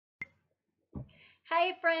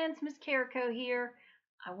Hey friends, Miss Carico here.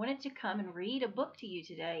 I wanted to come and read a book to you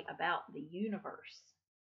today about the universe.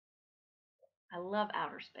 I love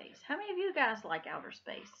outer space. How many of you guys like outer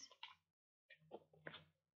space?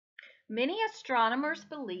 Many astronomers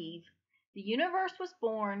believe the universe was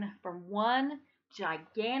born from one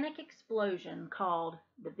gigantic explosion called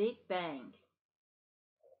the Big Bang.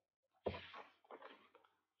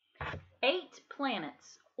 8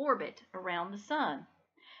 planets orbit around the sun.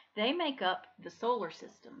 They make up the solar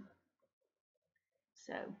system.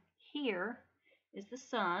 So here is the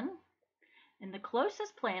sun, and the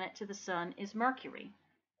closest planet to the sun is Mercury.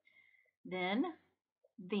 Then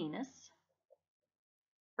Venus,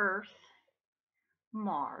 Earth,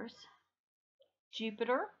 Mars,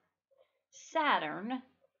 Jupiter, Saturn,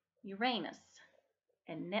 Uranus,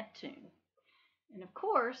 and Neptune. And of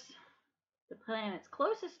course, the planets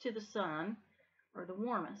closest to the sun are the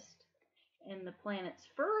warmest, and the planets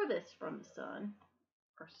furthest from the sun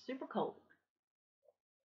are super cold.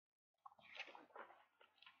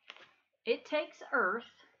 It takes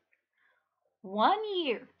Earth 1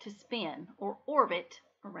 year to spin or orbit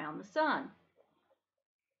around the sun.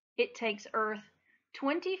 It takes Earth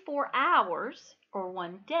 24 hours or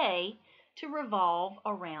 1 day to revolve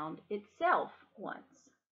around itself once.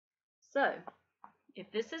 So, if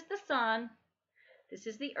this is the sun, this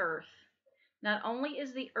is the Earth. Not only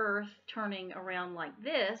is the Earth turning around like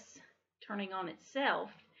this, turning on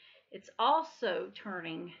itself, it's also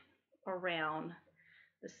turning around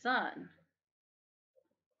the sun.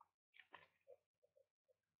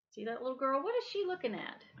 See that little girl? What is she looking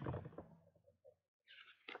at?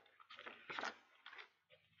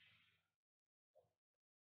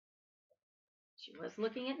 She was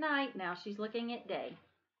looking at night, now she's looking at day.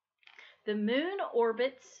 The moon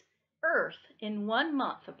orbits Earth in 1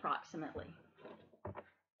 month approximately.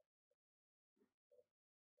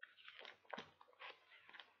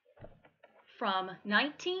 From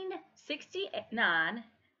 1969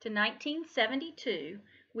 to 1972,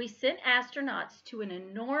 we sent astronauts to an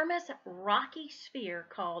enormous rocky sphere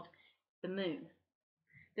called the moon.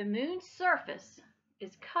 The moon's surface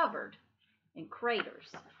is covered in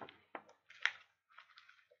craters.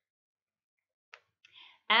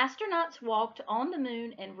 Astronauts walked on the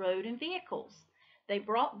moon and rode in vehicles. They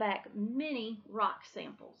brought back many rock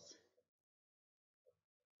samples.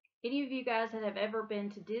 Any of you guys that have ever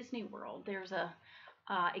been to Disney World, there's a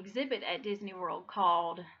exhibit at Disney World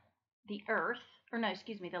called the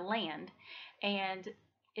Land. And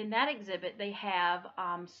in that exhibit, they have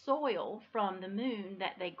soil from the moon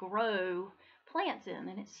that they grow plants in,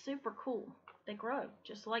 and it's super cool. They grow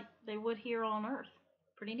just like they would here on Earth.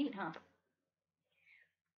 Pretty neat, huh?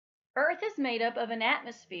 Earth is made up of an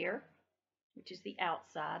atmosphere, which is the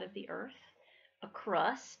outside of the Earth, a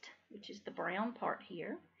crust, which is the brown part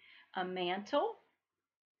here, a mantle,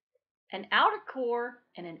 an outer core,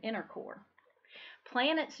 and an inner core.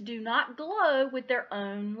 Planets do not glow with their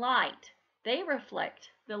own light. They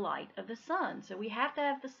reflect the light of the sun. So we have to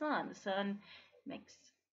have the sun. The sun makes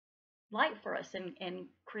light for us and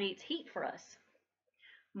creates heat for us.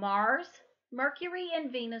 Mars, Mercury, and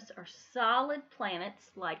Venus are solid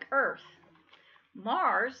planets like Earth.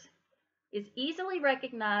 Mars is easily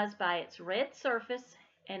recognized by its red surface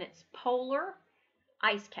and its polar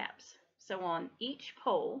ice caps. So on each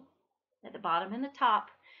pole, at the bottom and the top,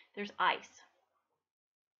 there's ice.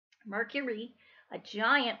 Mercury, a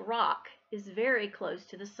giant rock, is very close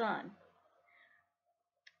to the sun.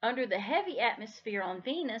 Under the heavy atmosphere on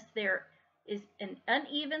Venus, there is an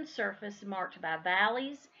uneven surface marked by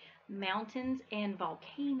valleys, mountains, and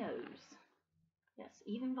volcanoes. Yes,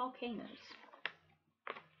 even volcanoes.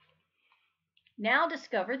 Now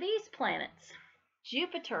discover these planets.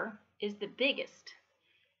 Jupiter is the biggest.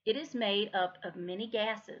 It is made up of many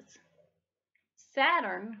gases.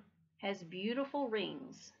 Saturn has beautiful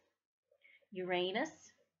rings.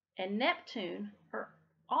 Uranus and Neptune are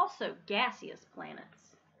also gaseous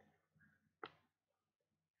planets.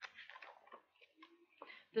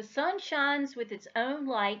 The sun shines with its own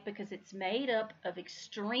light because it's made up of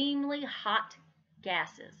extremely hot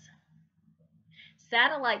gases.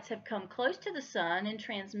 Satellites have come close to the sun and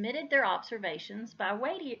transmitted their observations by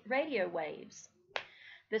radio waves.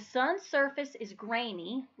 The sun's surface is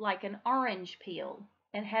grainy like an orange peel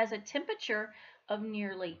and has a temperature of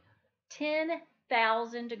nearly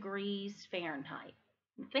 10,000 degrees Fahrenheit.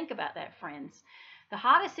 Think about that, friends. The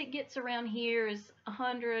hottest it gets around here is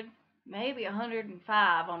 100, maybe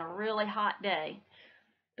 105 on a really hot day.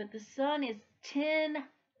 But the sun is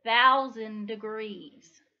 10,000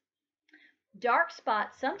 degrees. Dark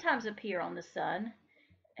spots sometimes appear on the sun,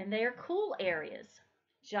 and they are cool areas.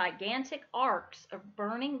 Gigantic arcs of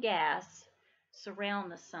burning gas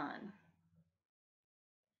surround the sun.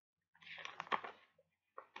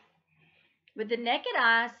 With the naked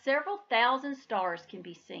eye, several thousand stars can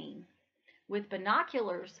be seen. With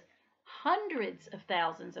binoculars, hundreds of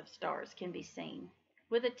thousands of stars can be seen.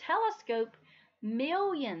 With a telescope,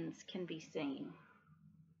 millions can be seen.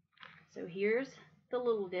 So here's the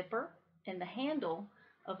Little Dipper, and the handle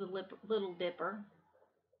of the Little Dipper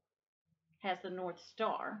has the North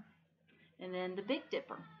Star. And then the Big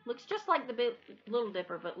Dipper looks just like the Little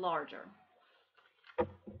Dipper, but larger.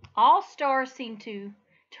 All stars seem to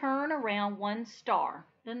turn around one star,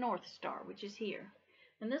 the North Star, which is here.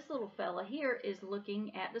 And this little fella here is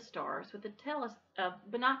looking at the stars with the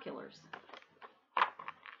binoculars.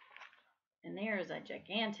 And there is a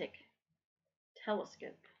gigantic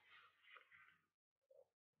telescope.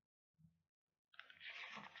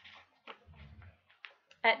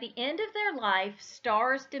 At the end of their life,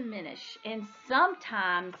 stars diminish and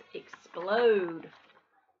sometimes explode,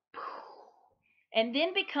 and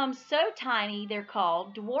then become so tiny they're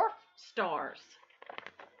called dwarf stars.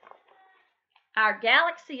 Our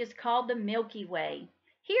galaxy is called the Milky Way.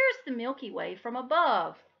 Here's the Milky Way from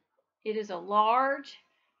above. It is a large,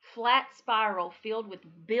 flat spiral filled with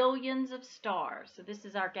billions of stars. So this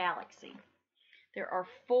is our galaxy. There are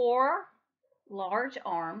 4 large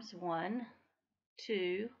arms, 1,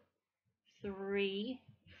 2, 3,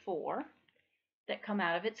 4, that come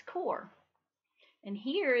out of its core. And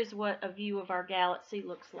here is what a view of our galaxy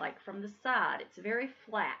looks like from the side. It's very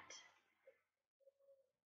flat.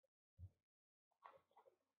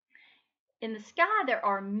 In the sky, there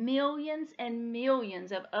are millions and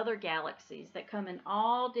millions of other galaxies that come in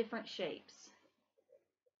all different shapes.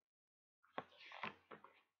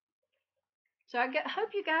 So I hope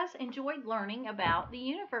you guys enjoyed learning about the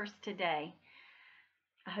universe today.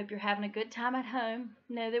 I hope you're having a good time at home.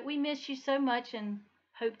 Know that we miss you so much and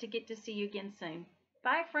hope to get to see you again soon.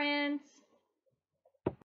 Bye, friends.